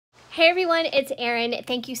Hey everyone, it's Erin.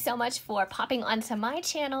 Thank you so much for popping onto my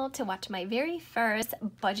channel to watch my very first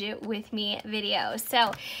Budget With Me video.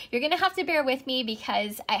 So you're gonna have to bear with me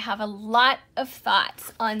because I have a lot of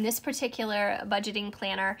thoughts on this particular budgeting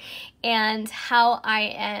planner and how I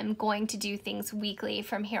am going to do things weekly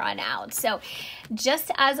from here on out. So just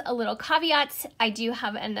as a little caveat, I do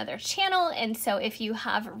have another channel, and so if you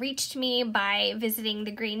have reached me by visiting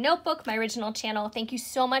the Green Notebook, my original channel, thank you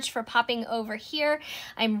so much for popping over here.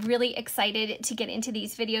 I'm really excited to get into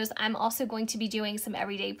these videos. I'm also going to be doing some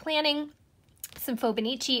everyday planning, some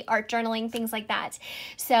Fibonacci, art journaling, things like that.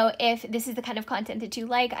 So if this is the kind of content that you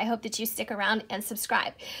like, I hope that you stick around and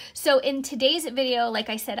subscribe. So in today's video, like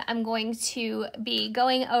I said, I'm going to be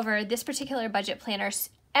going over this particular budget planner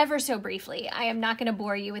ever so briefly. I am not going to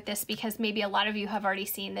bore you with this because maybe a lot of you have already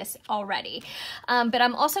seen this already. But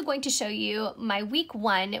I'm also going to show you my week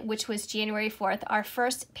 1, which was January 4th, our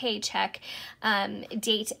first paycheck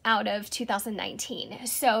date out of 2019.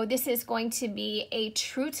 So this is going to be a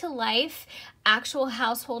true to life actual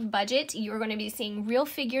household budget. You're going to be seeing real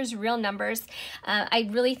figures, real numbers. I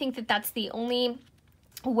really think that that's the only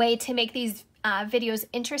way to make these videos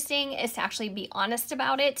interesting, is to actually be honest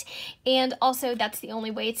about it, and also that's the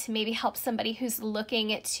only way to maybe help somebody who's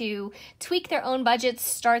looking to tweak their own budgets,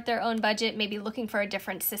 start their own budget, maybe looking for a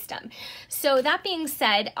different system. So that being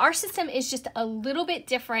said, our system is just a little bit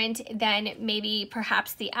different than maybe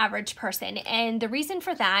perhaps the average person, and the reason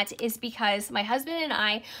for that is because my husband and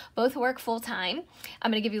I both work full-time.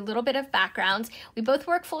 I'm going to give you a little bit of background. We both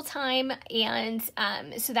work full-time, and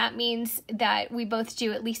so that means that we both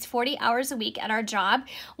do at least 40 hours a week at our job.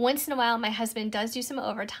 Once in a while, my husband does do some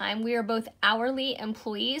overtime. We are both hourly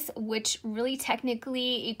employees, which really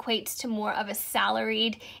technically equates to more of a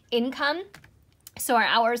salaried income. So our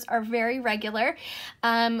hours are very regular.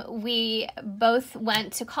 We both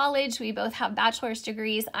went to college. We both have bachelor's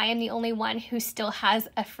degrees. I am the only one who still has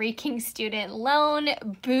a freaking student loan.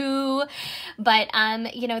 Boo. But,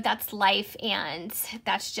 you know, that's life, and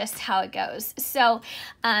that's just how it goes. So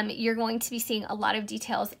you're going to be seeing a lot of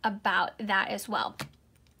details about that as well.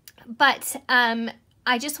 But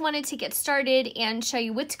I just wanted to get started and show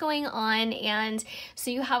you what's going on, and so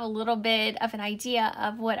you have a little bit of an idea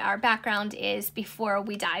of what our background is before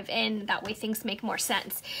we dive in. That way things make more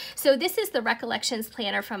sense. So this is the Recollections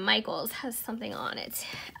Planner from Michaels. Has something on it.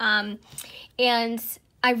 And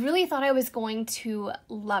I really thought I was going to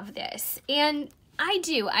love this. And I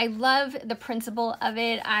do. I love the principle of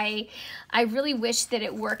it. I really wish that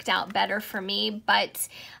it worked out better for me, but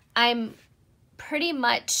I'm pretty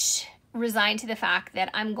much resigned to the fact that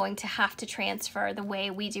I'm going to have to transfer the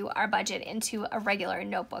way we do our budget into a regular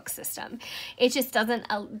notebook system. It just doesn't,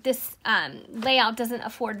 this layout doesn't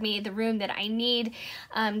afford me the room that I need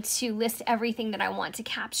to list everything that I want to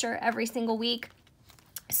capture every single week.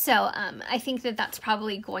 So I think that that's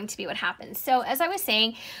probably going to be what happens. So as I was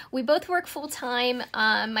saying, we both work full-time.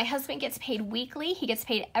 My husband gets paid weekly. He gets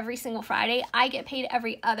paid every single Friday. I get paid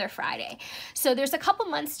every other Friday. So there's a couple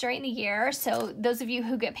months during the year. So those of you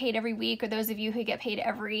who get paid every week, or those of you who get paid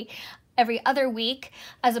every other week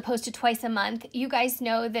as opposed to twice a month, you guys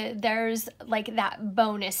know that there's like that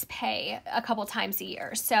bonus pay a couple times a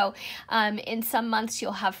year. So in some months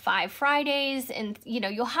you'll have 5 Fridays, and you know,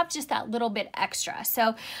 you'll have just that little bit extra.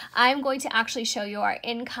 So I'm going to actually show you our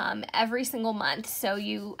income every single month, so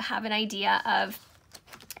you have an idea of,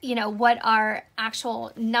 you know, what our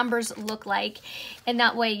actual numbers look like, and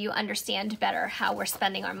that way you understand better how we're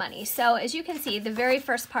spending our money. So as you can see, the very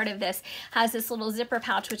first part of this has this little zipper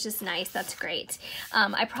pouch, which is nice. That's great.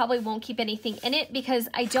 I probably won't keep anything in it because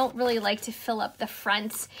I don't really like to fill up the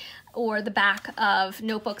front or the back of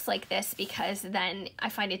notebooks like this, because then I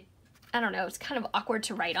find it, I don't know, it's kind of awkward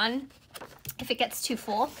to write on if it gets too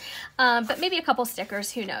full. But maybe a couple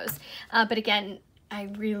stickers, who knows. But again, I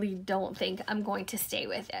really don't think I'm going to stay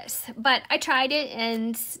with this, but I tried it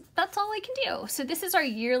and that's all I can do. So this is our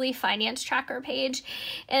yearly finance tracker page,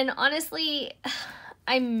 and honestly,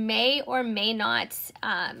 I may or may not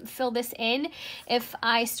fill this in. If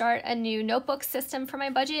I start a new notebook system for my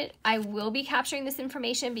budget, I will be capturing this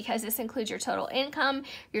information because this includes your total income,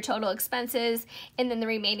 your total expenses, and then the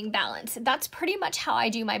remaining balance. That's pretty much how I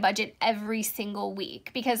do my budget every single week,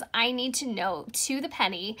 because I need to know to the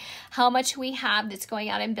penny how much we have that's going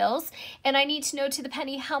out in bills, and I need to know to the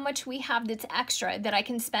penny how much we have that's extra that I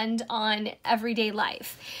can spend on everyday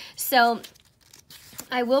life. So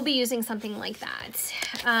I will be using something like that.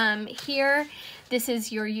 Here, this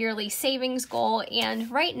is your yearly savings goal,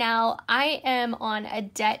 and right now I am on a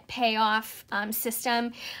debt payoff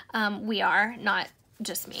system. We are not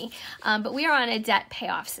just me, but we are on a debt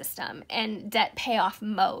payoff system and debt payoff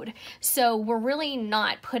mode. So we're really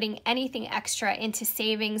not putting anything extra into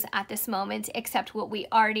savings at this moment except what we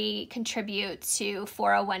already contribute to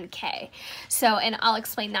 401k. So, and I'll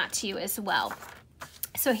explain that to you as well.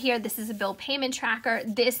 So here, this is a bill payment tracker.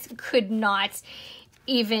 This could not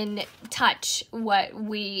even touch what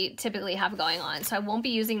we typically have going on. So I won't be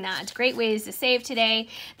using that. Great ways to save today.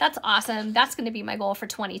 That's awesome. That's going to be my goal for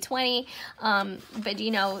 2020. But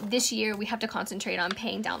you know, this year we have to concentrate on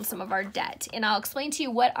paying down some of our debt. And I'll explain to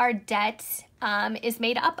you what our debt is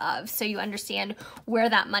made up of so you understand where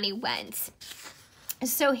that money went.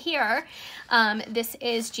 So here, this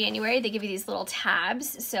is January. They give you these little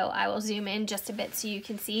tabs. So I will zoom in just a bit so you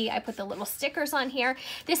can see. I put the little stickers on here.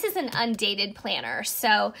 This is an undated planner.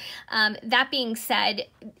 So that being said,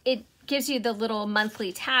 it gives you the little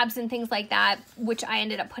monthly tabs and things like that, which I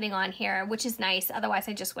ended up putting on here, which is nice. Otherwise,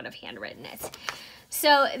 I just would have handwritten it.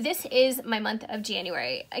 So this is my month of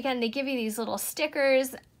January. Again, they give you these little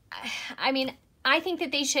stickers. I mean, I think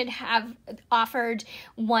that they should have offered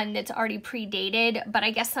one that's already predated, but I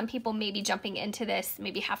guess some people may be jumping into this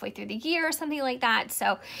maybe halfway through the year or something like that.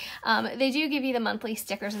 So they do give you the monthly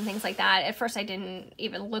stickers and things like that. At first I didn't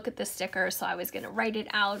even look at the sticker, so I was going to write it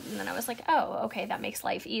out, and then I was like, oh, okay, that makes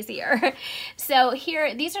life easier. So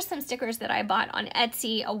here, these are some stickers that I bought on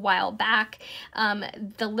Etsy a while back.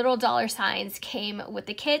 The little dollar signs came with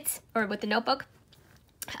the kit, or with the notebook.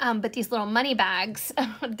 But these little money bags,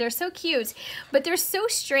 they're so cute, but they're so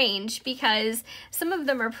strange because some of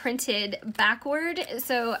them are printed backward.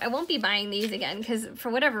 So I won't be buying these again because for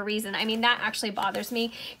whatever reason, I mean, that actually bothers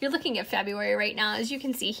me. You're looking at February right now. As you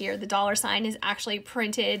can see here, the dollar sign is actually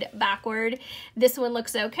printed backward. This one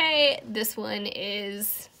looks okay. This one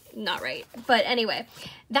is not right. But anyway,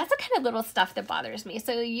 that's the kind of little stuff that bothers me.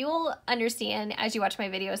 So you'll understand as you watch my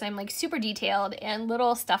videos, I'm like super detailed, and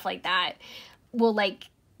little stuff like that will like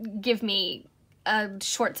give me a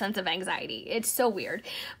short sense of anxiety. It's so weird.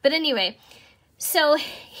 But anyway, so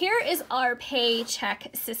here is our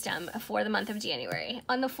paycheck system for the month of January.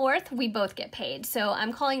 On the 4th, we both get paid. So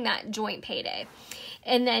I'm calling that joint payday.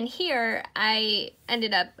 And then here I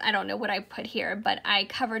ended up, I don't know what I put here, but I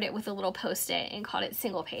covered it with a little Post-it and called it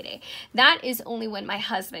single payday. That is only when my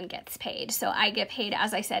husband gets paid. So I get paid,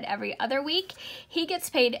 as I said, every other week. He gets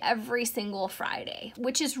paid every single Friday,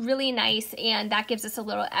 which is really nice. And that gives us a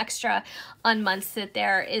little extra on months that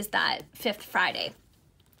there is that 5th Friday.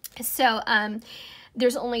 So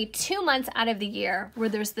there's only 2 months out of the year where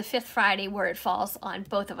there's the 5th Friday where it falls on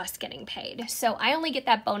both of us getting paid. So I only get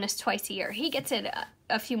that bonus twice a year. He gets it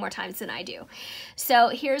a few more times than I do. So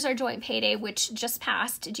here's our joint payday, which just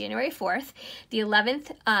passed January 4th. The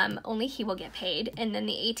 11th, only he will get paid. And then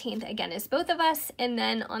the 18th, again, is both of us. And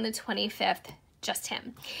then on the 25th, just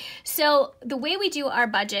him. So the way we do our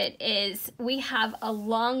budget is we have a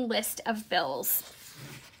long list of bills.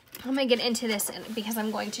 I'm going to get into this because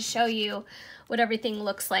I'm going to show you what everything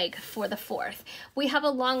looks like for the 4th. We have a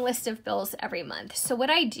long list of bills every month. So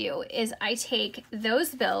what I do is I take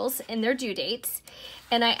those bills and their due dates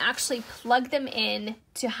and I actually plug them in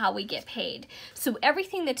to how we get paid. So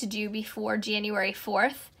everything that's due before January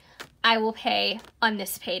 4th, I will pay on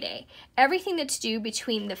this payday. Everything that's due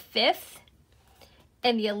between the 5th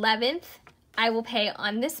and the 11th, I will pay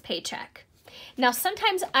on this paycheck. Now,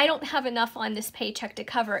 sometimes I don't have enough on this paycheck to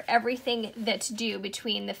cover everything that's due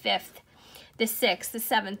between the 5th, the 6th, the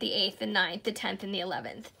 7th, the 8th, the 9th, the 10th, and the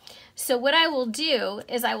 11th. So what I will do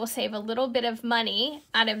is I will save a little bit of money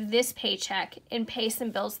out of this paycheck and pay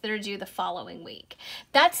some bills that are due the following week.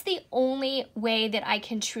 That's the only way that I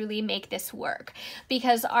can truly make this work,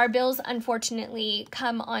 because our bills unfortunately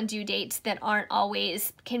come on due dates that aren't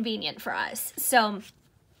always convenient for us. So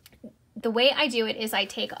the way I do it is I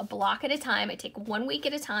take a block at a time, I take 1 week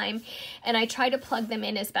at a time, and I try to plug them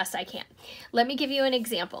in as best I can. Let me give you an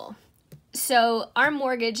example. So our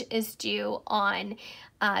mortgage is due on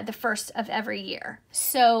the 1st of every year.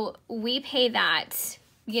 So we pay that,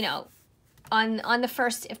 you know, on the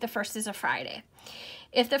 1st if the 1st is a Friday.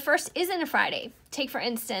 If the 1st isn't a Friday, take for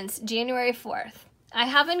instance, January 4th. I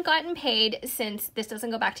haven't gotten paid since, this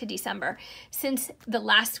doesn't go back to December, since the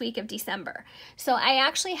last week of December. So I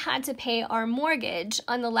actually had to pay our mortgage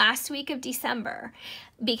on the last week of December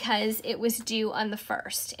because it was due on the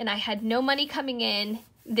 1st. And I had no money coming in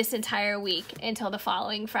this entire week until the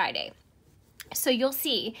following Friday. So you'll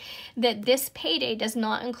see that this payday does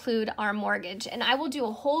not include our mortgage. And I will do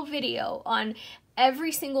a whole video on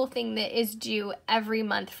every single thing that is due every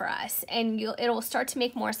month for us, and it'll start to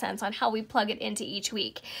make more sense on how we plug it into each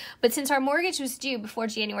week. But since our mortgage was due before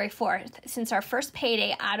January 4th, since our first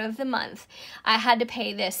payday out of the month, I had to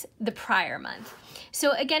pay this the prior month.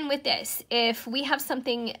 So again, with this, if we have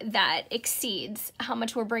something that exceeds how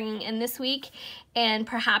much we're bringing in this week, and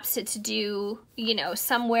perhaps it's due, you know,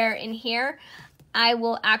 somewhere in here, I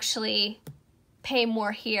will actually pay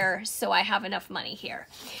more here so I have enough money here.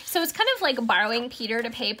 So it's kind of like borrowing Peter to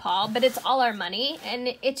pay Paul, but it's all our money,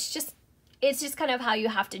 and it's just kind of how you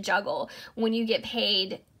have to juggle when you get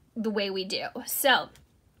paid the way we do. So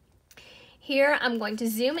here I'm going to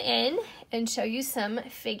zoom in and show you some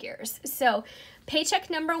figures. So paycheck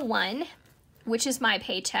number 1, which is my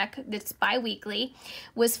paycheck that's bi-weekly,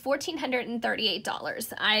 was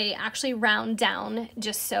 $1,438. I actually round down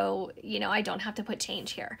just so, you know, I don't have to put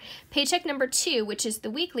change here. Paycheck number 2, which is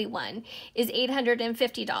the weekly one, is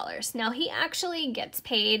 $850. Now, he actually gets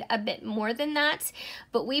paid a bit more than that,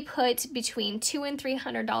 but we put between $200 and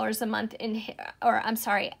 $300 a month in, or I'm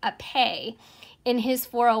sorry, a pay in his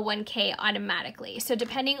 401k automatically. So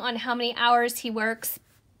depending on how many hours he works,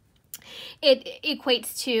 it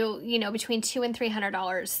equates to, you know, between $200 and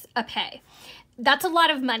 $300 a pay. That's a lot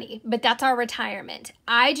of money, but that's our retirement.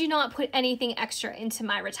 I do not put anything extra into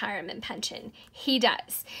my retirement pension. He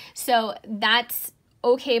does. So that's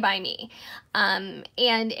okay by me. And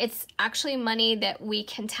it's actually money that we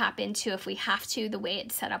can tap into if we have to, the way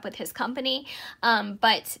it's set up with his company.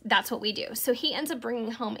 But that's what we do. So he ends up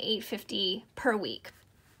bringing home $850 per week.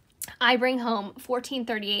 I bring home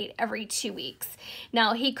 $1,438 every 2 weeks.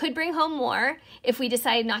 Now, he could bring home more if we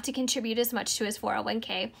decide not to contribute as much to his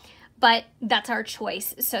 401k, but that's our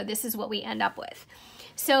choice. So this is what we end up with.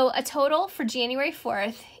 So a total for January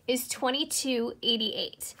 4th is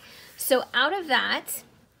 $22.88. So out of that,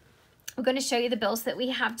 I'm going to show you the bills that we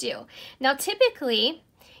have due. Now, typically,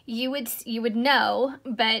 you would know,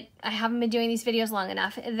 but I haven't been doing these videos long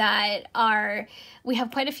enough, that we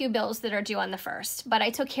have quite a few bills that are due on the 1st, but I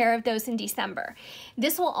took care of those in December.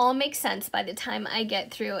 This will all make sense by the time I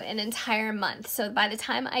get through an entire month. So by the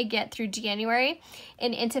time I get through January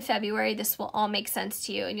and into February, this will all make sense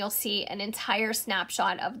to you, and you'll see an entire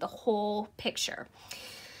snapshot of the whole picture.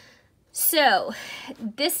 So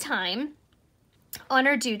this time, on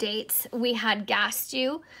our due dates, we had gas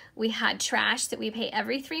due, we had trash that we pay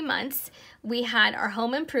every 3 months, we had our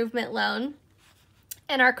home improvement loan,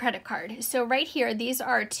 and our credit card. So right here, these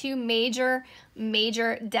are 2 major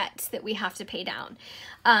debts that we have to pay down.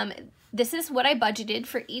 This is what I budgeted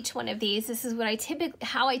for each one of these. This is what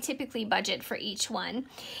how I typically budget for each one.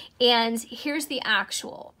 And here's the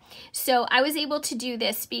actual. So I was able to do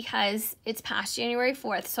this because it's past January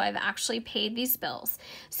 4th, so I've actually paid these bills.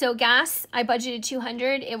 So gas, I budgeted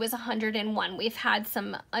 $200, it was $101. We've had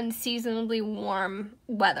some unseasonably warm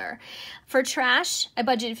weather. For trash, I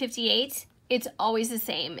budgeted $58. It's always the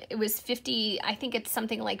same. It was $50, I think it's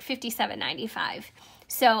something like $57.95.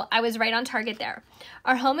 So I was right on target there.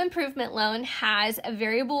 Our home improvement loan has a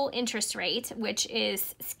variable interest rate, which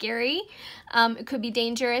is scary. It could be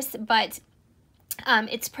dangerous, but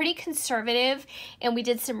it's pretty conservative, and we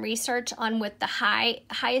did some research on what the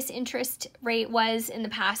highest interest rate was in the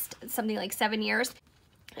past, something like 7 years,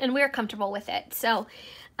 and we're comfortable with it. So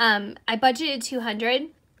I budgeted $200.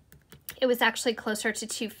 It was actually closer to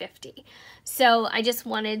 $250. So I just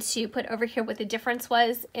wanted to put over here what the difference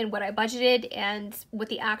was in what I budgeted and what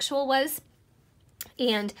the actual was.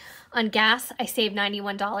 And on gas, I saved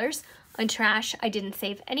 $91. On trash, I didn't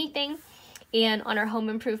save anything. And on our home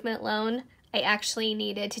improvement loan, I actually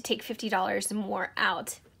needed to take $50 more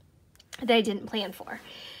out that I didn't plan for.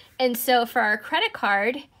 And so for our credit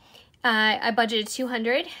card, I budgeted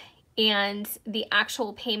 $200, and the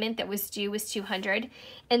actual payment that was due was $200.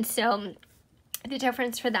 And so the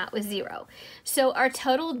difference for that was $0. So our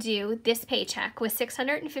total due this paycheck was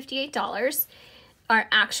 $658. Our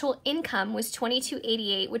actual income was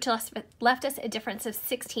 $22.88, which left us a difference of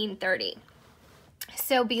 $16.30.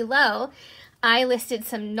 So below, I listed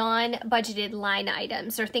some non-budgeted line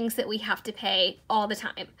items, or things that we have to pay all the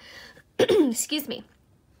time. Excuse me.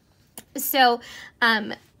 So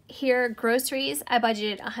here, groceries, I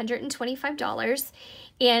budgeted $125,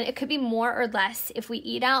 and it could be more or less. If we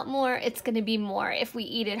eat out more, it's going to be more. If we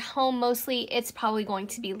eat at home mostly, it's probably going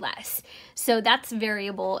to be less. So that's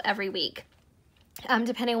variable every week,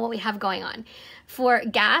 depending on what we have going on. For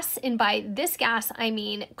gas, and by this gas, I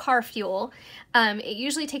mean car fuel, it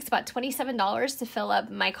usually takes about $27 to fill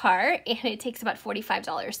up my car, and it takes about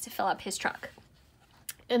 $45 to fill up his truck.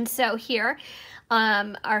 And so here,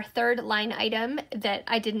 our third line item that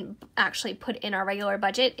I didn't actually put in our regular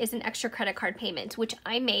budget is an extra credit card payment, which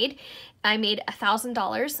I made. I made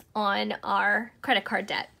 $1,000 on our credit card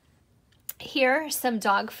debt. Here, some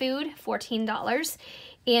dog food, $14.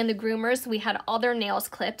 And the groomers, we had all their nails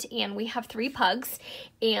clipped, and we have 3 pugs,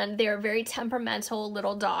 and they're very temperamental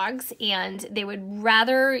little dogs, and they would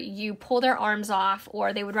rather you pull their arms off,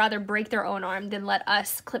 or they would rather break their own arm than let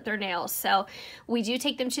us clip their nails. So we do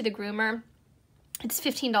take them to the groomer. It's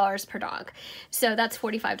 $15 per dog, so that's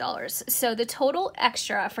 $45. So the total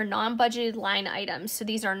extra for non-budgeted line items, so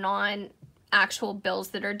these are non-actual bills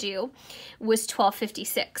that are due, was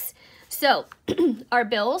 $12.56. So our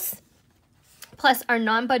bills plus our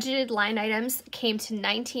non-budgeted line items came to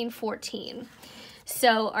 $19.14.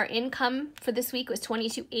 So our income for this week was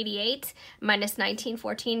 $22.88 minus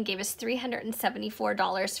 $19.14 gave us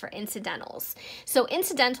 $374 for incidentals. So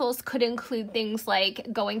incidentals could include things like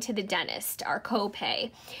going to the dentist, our copay,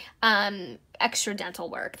 extra dental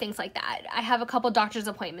work, things like that. I have a couple doctor's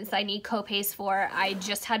appointments I need copays for. I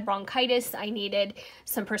just had bronchitis. I needed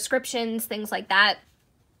some prescriptions, things like that.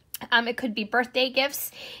 It could be birthday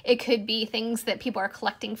gifts. It could be things that people are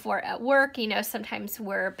collecting for at work. You know, sometimes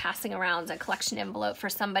we're passing around a collection envelope for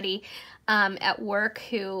somebody at work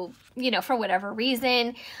who, you know, for whatever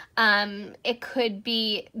reason. It could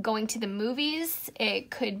be going to the movies.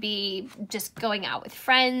 It could be just going out with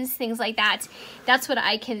friends, things like that. That's what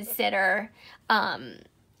I consider,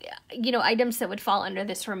 you know, items that would fall under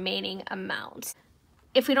this remaining amount.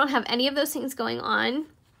 If we don't have any of those things going on,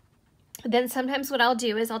 then sometimes what I'll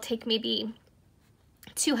do is I'll take maybe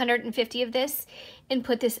 250 of this and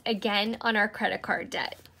put this again on our credit card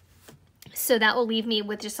debt. So that will leave me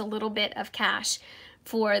with just a little bit of cash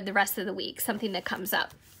for the rest of the week, something that comes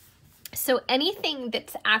up. So anything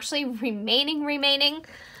that's actually remaining,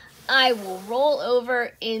 I will roll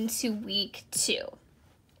over into week 2.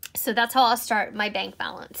 So that's how I'll start my bank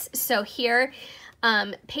balance. So here,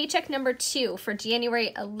 paycheck number 2 for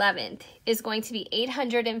January 11th is going to be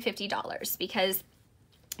 $850 because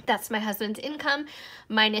that's my husband's income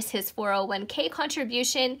minus his 401k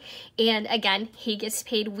contribution. And again, he gets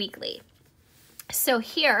paid weekly. So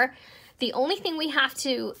here, the only thing we have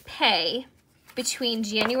to pay between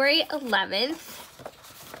January 11th,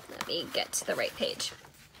 let me get to the right page,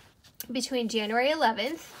 between January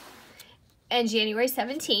 11th and January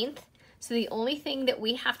 17th, so the only thing that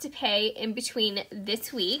we have to pay in between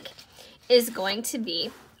this week is going to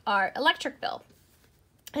be our electric bill.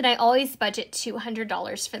 And I always budget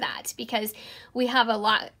 $200 for that because we have a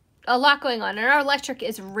lot going on, and our electric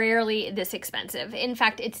is rarely this expensive. In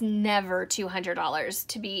fact, it's never $200,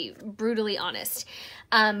 to be brutally honest.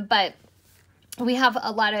 But we have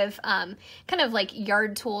a lot of kind of like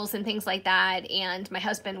yard tools and things like that, and my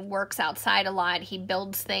husband works outside a lot. He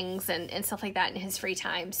builds things and stuff like that in his free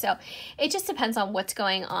time. So it just depends on what's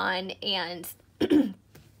going on and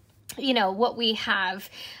you know, what we have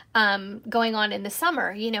going on in the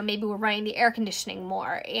summer. You know, maybe we're running the air conditioning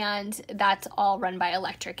more, and that's all run by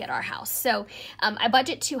electric at our house. So I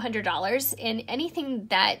budget $200, and anything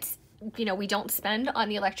that, you know, we don't spend on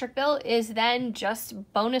the electric bill is then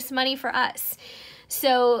just bonus money for us.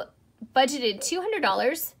 So budgeted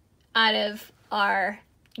 $200 out of our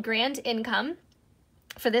grand income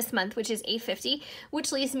for this month, which is $850,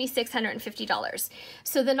 which leaves me $650.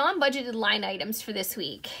 So the non-budgeted line items for this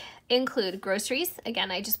week include groceries.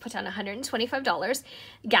 Again, I just put down $125.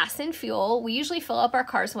 Gas and fuel. We usually fill up our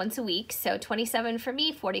cars once a week, so $27 for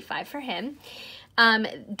me, $45 for him.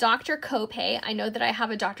 Doctor copay. I know that I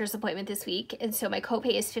have a doctor's appointment this week, and so my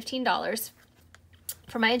copay is $15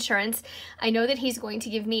 for my insurance. I know that he's going to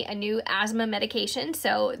give me a new asthma medication,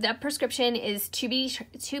 so that prescription is to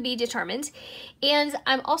be determined. And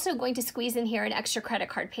I'm also going to squeeze in here an extra credit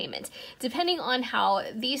card payment. Depending on how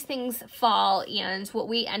these things fall and what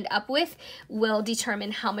we end up with will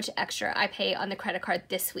determine how much extra I pay on the credit card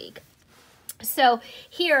this week. So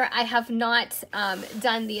here I have not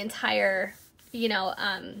done the entire, you know,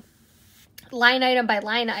 line item by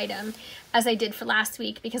line item as I did for last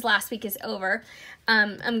week, because last week is over.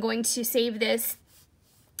 I'm going to save this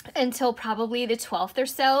until probably the 12th or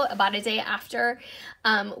so, about a day after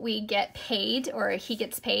we get paid, or he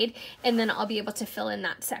gets paid, and then I'll be able to fill in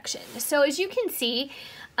that section. So as you can see,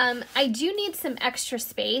 I do need some extra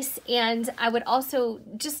space, and I would also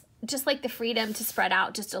just like the freedom to spread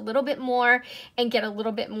out just a little bit more and get a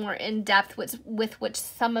little bit more in depth with which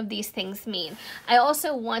some of these things mean. I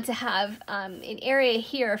also want to have an area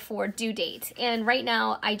here for due date, and right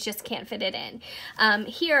now I just can't fit it in.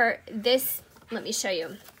 Here, this, let me show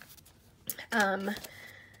you.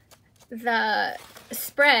 The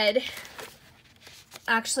spread,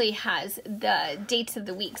 actually has the dates of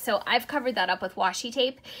the week. So I've covered that up with washi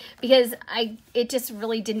tape because it just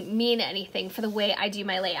really didn't mean anything for the way I do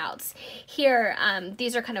my layouts. Here,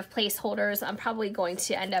 these are kind of placeholders. I'm probably going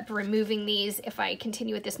to end up removing these if I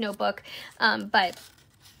continue with this notebook, but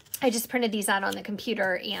I just printed these out on the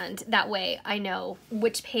computer, and that way I know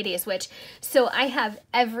which payday is which. So I have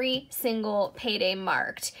every single payday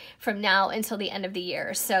marked from now until the end of the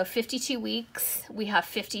year. So 52 weeks, we have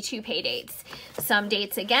 52 pay dates. Some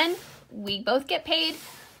dates, again, we both get paid.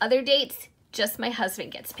 Other dates, just my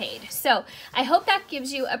husband gets paid. So I hope that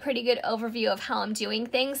gives you a pretty good overview of how I'm doing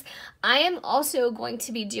things. I am also going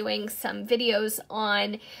to be doing some videos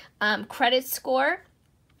on credit score,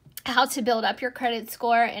 how to build up your credit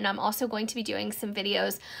score, and I'm also going to be doing some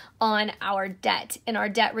videos on our debt and our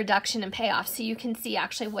debt reduction and payoff, so you can see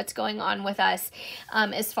actually what's going on with us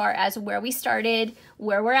as far as where we started,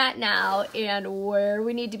 where we're at now, and where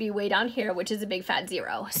we need to be way down here, which is a big fat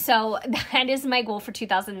 0. So that is my goal for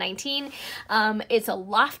 2019. It's a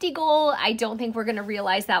lofty goal. I don't think we're going to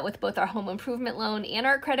realize that with both our home improvement loan and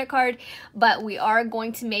our credit card, but we are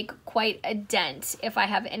going to make quite a dent if I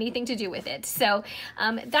have anything to do with it. So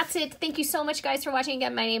that's it. Thank you so much, guys, for watching.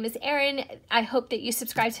 Again, my name is Erin. I hope that you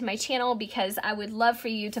subscribe to my channel because I would love for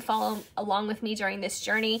you to follow along with me during this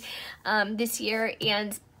journey this year.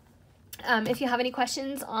 And if you have any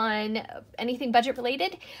questions on anything budget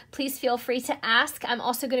related, please feel free to ask. I'm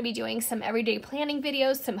also going to be doing some everyday planning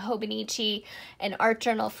videos, some Hobonichi and art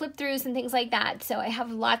journal flip-throughs and things like that. So I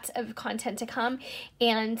have lots of content to come,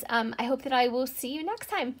 and I hope that I will see you next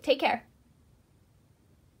time. Take care.